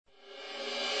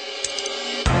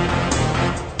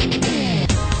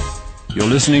You're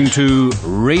listening to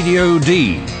Radio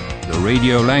D, the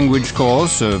radio language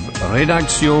course of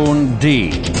Redaktion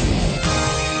D.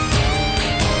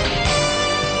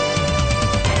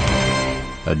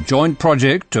 A joint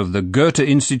project of the Goethe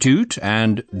Institute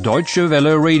and Deutsche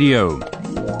Welle Radio.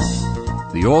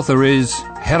 The author is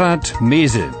Herat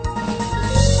Mese.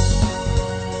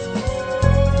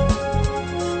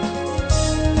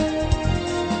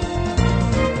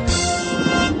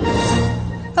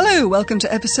 Hello, welcome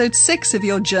to episode 6 of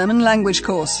your German language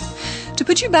course. To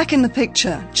put you back in the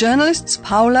picture, journalists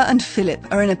Paula and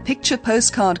Philip are in a picture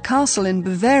postcard castle in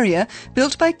Bavaria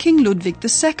built by King Ludwig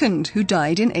II, who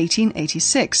died in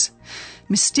 1886.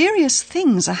 Mysterious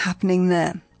things are happening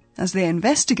there. As they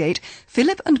investigate,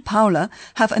 Philip and Paula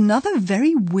have another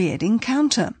very weird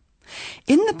encounter.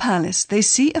 In the palace, they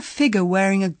see a figure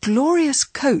wearing a glorious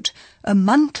coat, a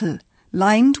mantel,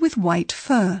 lined with white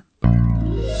fur.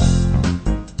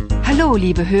 Hallo,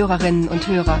 liebe Hörerinnen und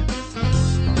Hörer.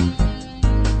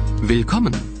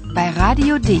 Willkommen bei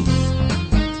Radio D.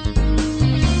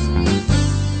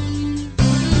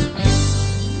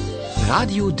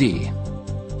 Radio D.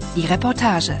 Die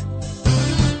Reportage.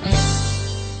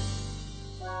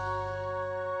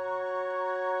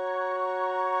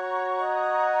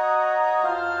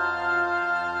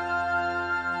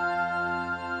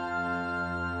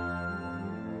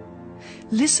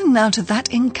 Listen now to that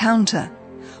encounter.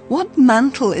 What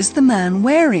mantle is the man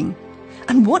wearing?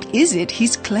 And what is it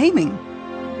he's claiming?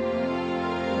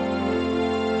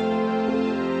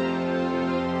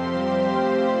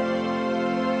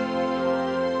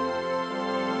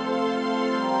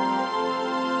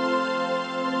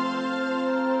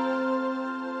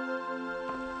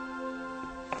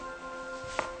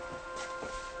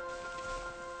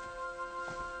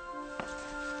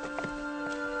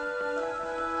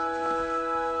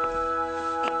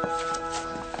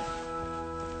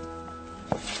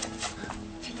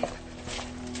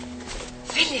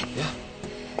 Philipp, Ja?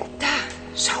 da,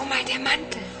 schau mal, der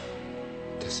Mantel.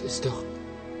 Das ist doch...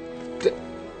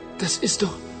 Das ist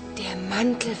doch... Der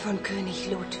Mantel von König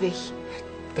Ludwig.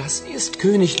 Das ist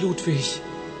König Ludwig.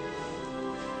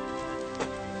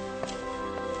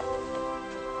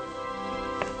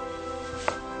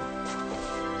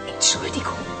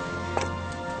 Entschuldigung.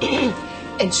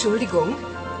 Entschuldigung,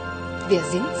 wer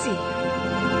sind Sie?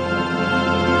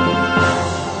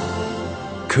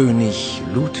 König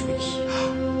Ludwig.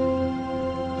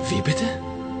 Wie bitte?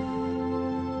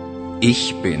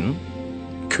 Ich bin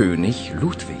König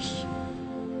Ludwig.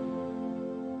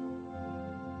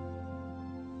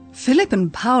 Philip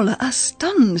and Paula are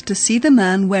stunned to see the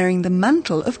man wearing the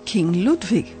mantle of King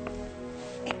Ludwig.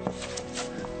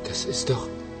 Das ist doch...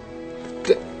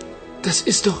 Das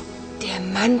ist doch... Der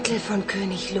Mantel von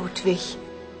König Ludwig.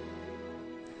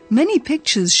 Many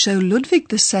pictures show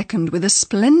Ludwig II with a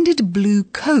splendid blue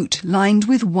coat lined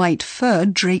with white fur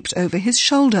draped over his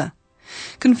shoulder.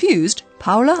 Confused,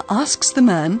 Paula asks the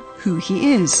man who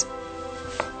he is.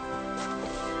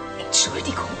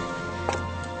 Entschuldigung.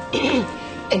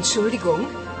 Entschuldigung,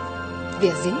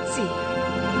 wer sind Sie?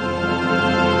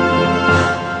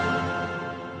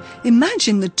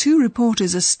 Imagine the two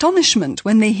reporters' astonishment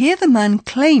when they hear the man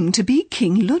claim to be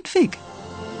King Ludwig.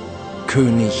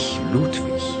 König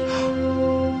Ludwig.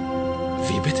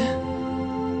 Wie bitte?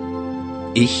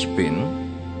 Ich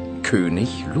bin König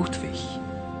Ludwig.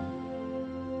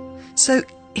 So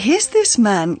here's this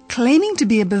man claiming to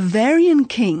be a Bavarian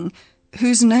king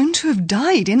who's known to have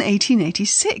died in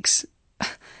 1886.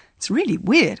 It's really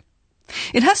weird.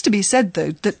 It has to be said,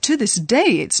 though, that to this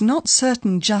day it's not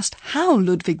certain just how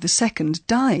Ludwig II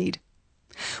died.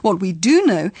 What we do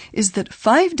know is that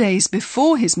 5 days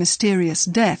before his mysterious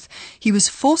death, he was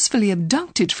forcefully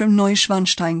abducted from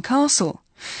Neuschwanstein Castle.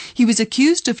 He was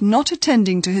accused of not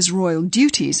attending to his royal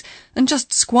duties and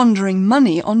just squandering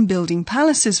money on building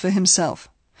palaces for himself.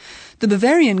 The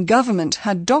Bavarian government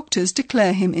had doctors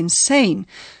declare him insane.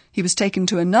 He was taken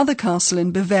to another castle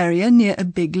in Bavaria near a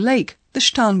big lake, the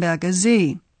Starnberger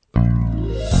See.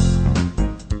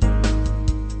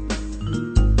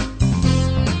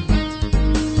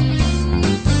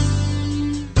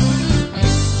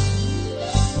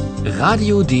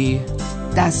 Radio D.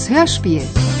 Das Hörspiel.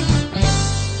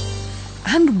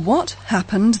 And what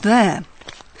happened there?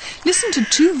 Listen to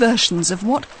 2 versions of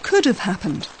what could have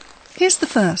happened. Here's the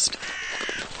first.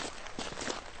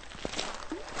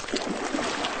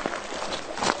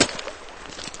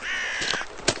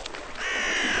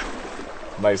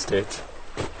 Majestät,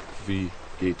 wie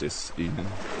geht es Ihnen?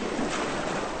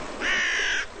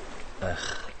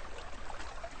 Ach,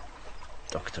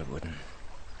 Dr. Wooden.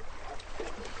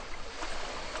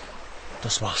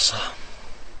 Das Wasser.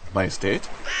 Majestät?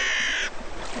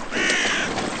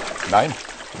 Nein,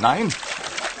 nein.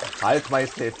 Halt,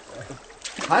 Majestät.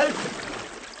 Halt!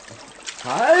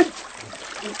 Halt!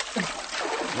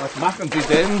 Was machen Sie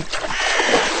denn?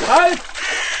 Halt!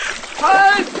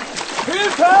 Halt!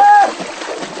 Hilfe!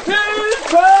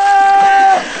 Hilfe!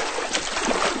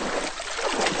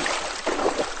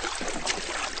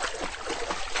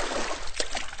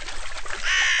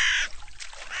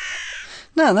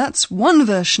 Now that's one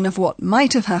version of what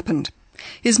might have happened.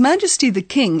 His Majesty the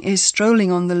King is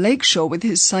strolling on the lakeshore with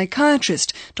his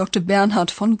psychiatrist, Dr. Bernhard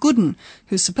von Gudden,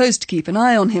 who's supposed to keep an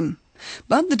eye on him.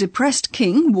 But the depressed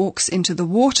king walks into the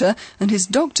water and his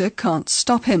doctor can't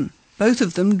stop him. Both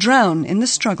of them drown in the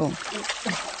struggle.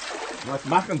 Was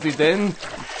machen Sie denn?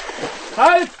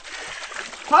 Halt!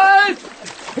 Halt!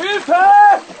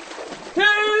 Hilfe!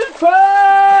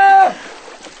 Hilfe!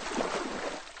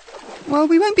 Well,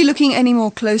 we won't be looking any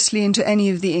more closely into any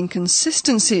of the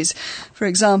inconsistencies. For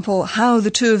example, how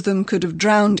the two of them could have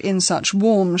drowned in such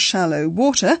warm, shallow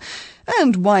water,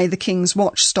 and why the king's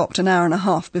watch stopped an hour and a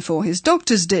half before his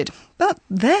doctor's did. But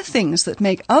they're things that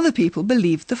make other people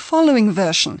believe the following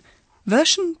version.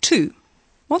 Version 2.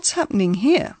 What's happening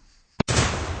here?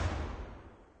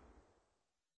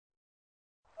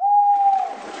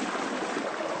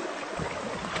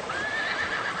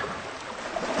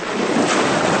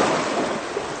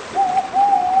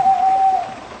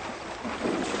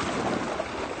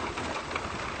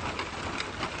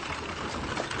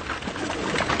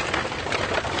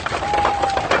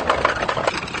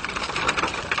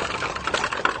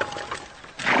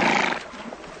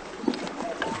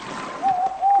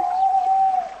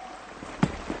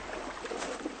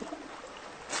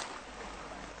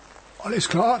 Alles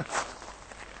klar?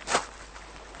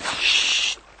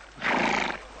 Psst.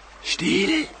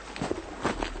 Still.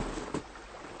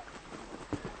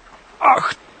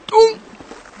 Achtung!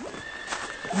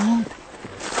 Und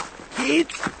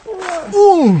jetzt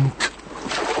und!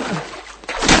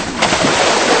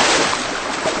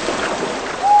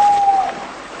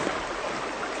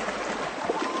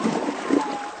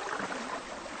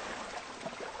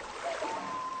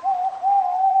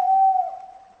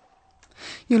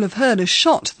 You'll have heard a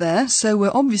shot there, so we're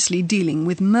obviously dealing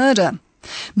with murder.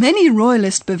 Many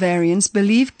royalist Bavarians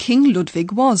believe King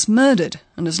Ludwig was murdered,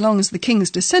 and as long as the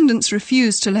king's descendants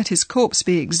refuse to let his corpse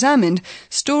be examined,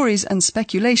 stories and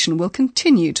speculation will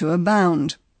continue to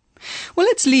abound. Well,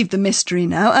 let's leave the mystery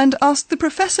now and ask the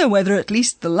professor whether at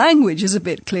least the language is a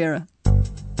bit clearer.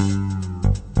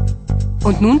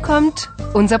 Und nun kommt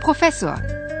unser Professor.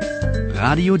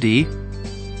 Radio D.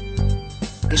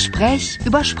 Gespräch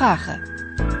über Sprache.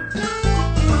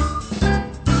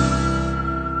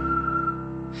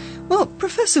 Well,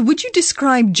 Professor, would you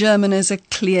describe German as a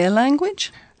clear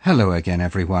language? Hello again,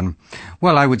 everyone.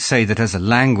 Well, I would say that as a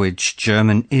language,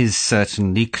 German is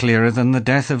certainly clearer than the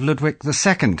death of Ludwig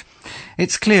II.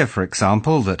 It's clear, for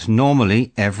example, that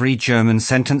normally every German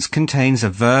sentence contains a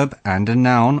verb and a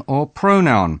noun or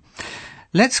pronoun.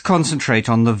 Let's concentrate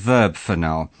on the verb for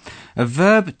now. A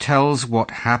verb tells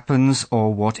what happens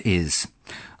or what is.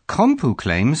 Compu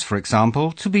claims, for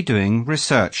example, to be doing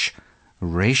research.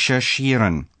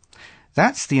 Recherchieren.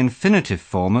 That's the infinitive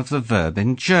form of the verb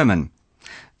in German.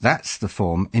 That's the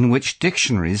form in which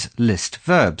dictionaries list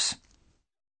verbs.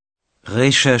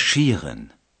 Recherchieren.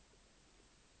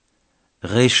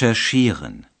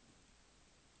 Recherchieren.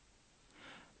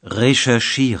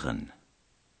 Recherchieren.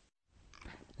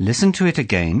 Listen to it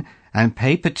again and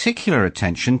pay particular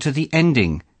attention to the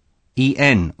ending,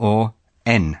 en or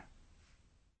n.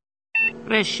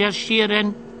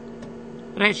 Recherchieren.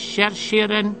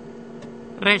 Recherchieren.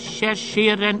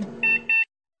 Recherchieren.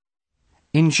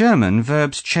 In German,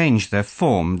 verbs change their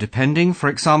form depending, for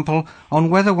example, on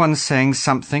whether one's saying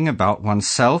something about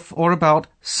oneself or about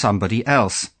somebody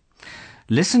else.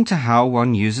 Listen to how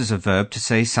one uses a verb to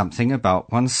say something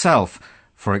about oneself,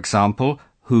 for example,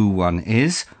 who one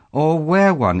is, or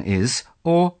where one is,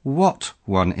 or what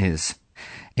one is.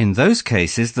 In those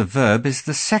cases, the verb is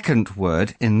the second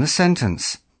word in the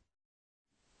sentence.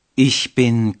 Ich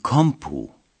bin Compu.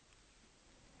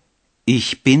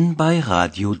 Ich bin bei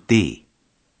Radio D.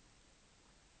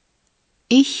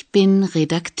 Ich bin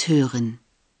Redakteurin.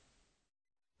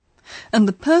 And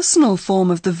the personal form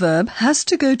of the verb has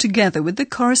to go together with the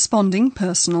corresponding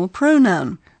personal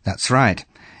pronoun. That's right.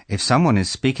 If someone is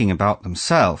speaking about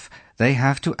themselves, they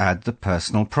have to add the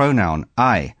personal pronoun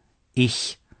I,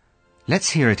 ich. Let's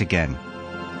hear it again.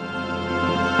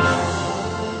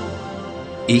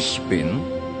 Ich bin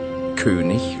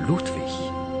König Ludwig.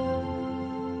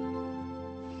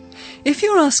 If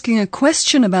you're asking a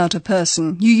question about a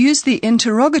person, you use the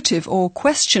interrogative or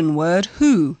question word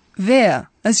who, wer,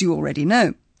 as you already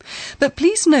know. But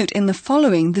please note in the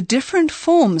following the different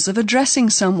forms of addressing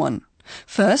someone.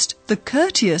 First, the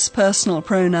courteous personal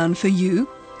pronoun for you,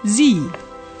 Sie.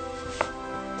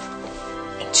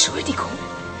 Entschuldigung.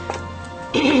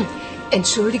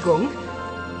 Entschuldigung.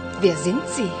 Wer sind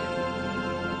Sie?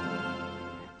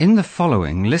 In the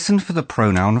following, listen for the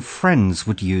pronoun friends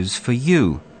would use for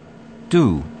you.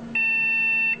 Du.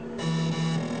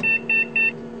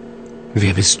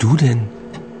 Wer bist du denn?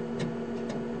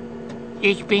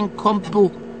 Ich bin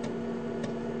Kompu.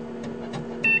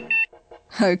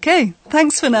 Okay,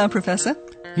 thanks for now, Professor.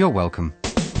 You're welcome.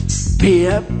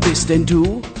 Wer bist denn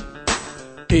du?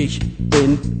 Ich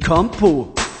bin Kompu.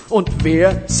 Und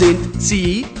wer sind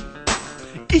Sie?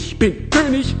 Ich bin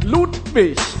König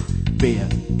Ludwig. Wer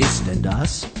ist denn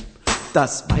das?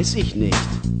 Das weiß ich nicht.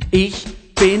 Ich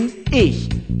bin ich.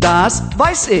 Das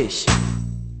weiß ich.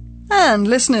 And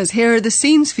listeners, here are the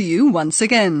scenes for you once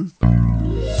again.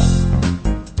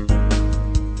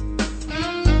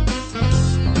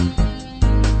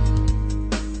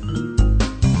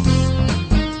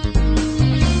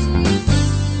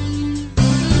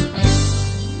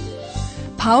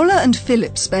 Paula and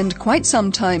Philip spend quite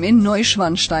some time in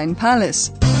Neuschwanstein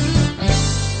Palace.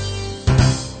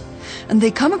 And they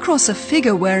come across a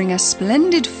figure wearing a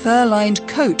splendid fur-lined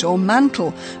coat or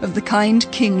mantle of the kind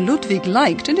King Ludwig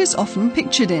liked and is often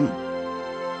pictured in.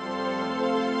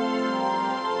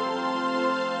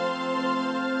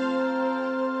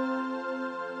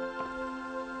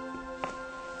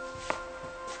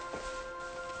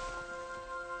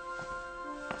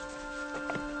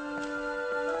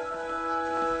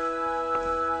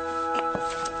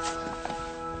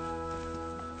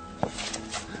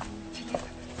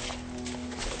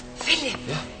 Philipp,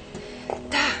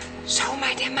 da, schau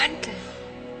mal, der Mantel.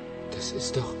 Das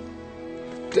ist doch...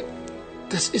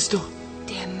 Das ist doch...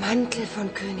 Der Mantel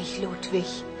von König Ludwig.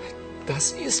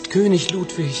 Das ist König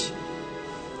Ludwig.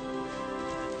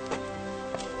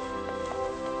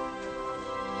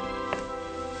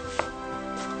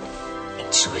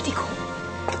 Entschuldigung.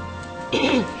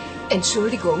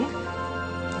 Entschuldigung,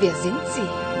 wer sind Sie?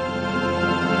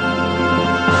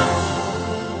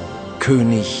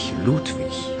 König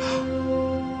Ludwig.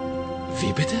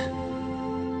 Wie bitte?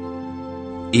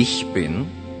 Ich bin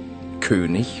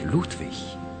König Ludwig.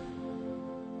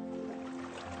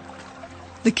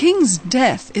 The king's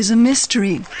death is a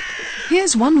mystery.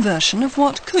 Here's one version of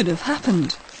what could have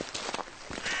happened.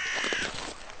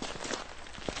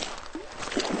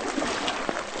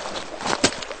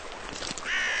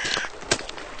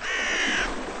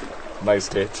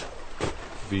 Majestät,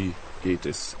 wie geht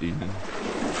es Ihnen?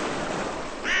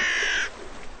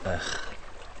 Ach,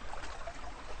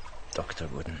 Dr.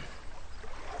 Wooden.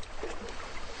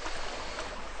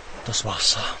 Das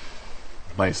Wasser.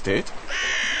 Majestät?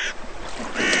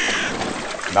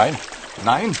 Nein,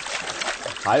 nein!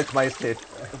 Halt, Majestät!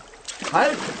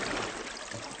 Halt!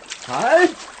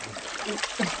 Halt!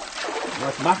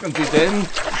 Was machen Sie denn?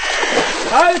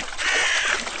 Halt!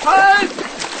 Halt!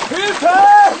 Hilfe!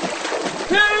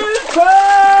 Hilfe!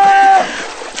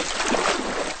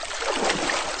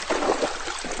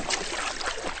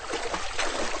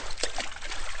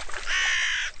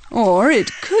 Or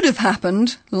it could have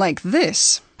happened like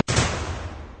this.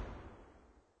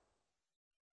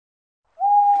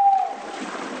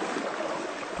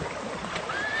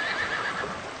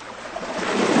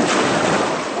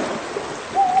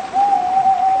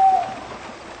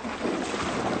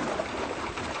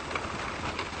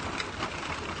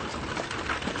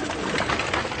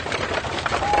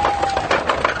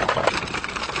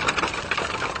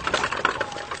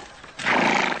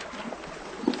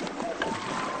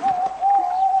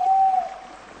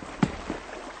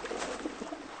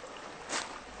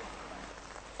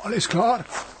 Alles klar?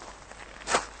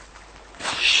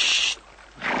 Psst.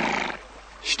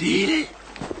 Still.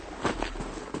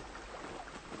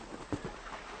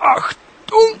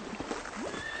 Achtung!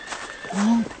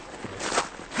 Und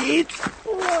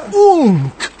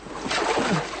Bewegung!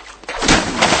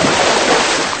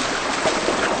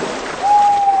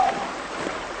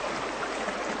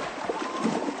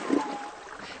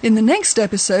 In the next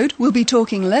episode, we'll be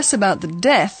talking less about the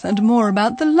death and more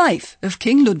about the life of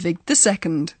King Ludwig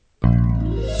II.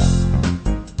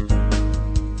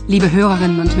 Liebe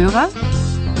Hörerinnen und Hörer,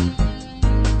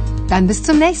 dann bis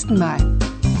zum nächsten Mal.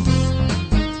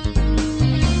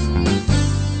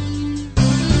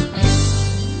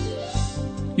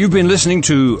 You've been listening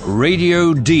to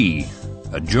Radio D,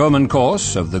 a German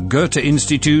course of the Goethe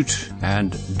Institute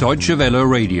and Deutsche Welle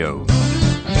Radio.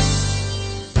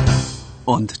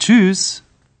 Und tschüss.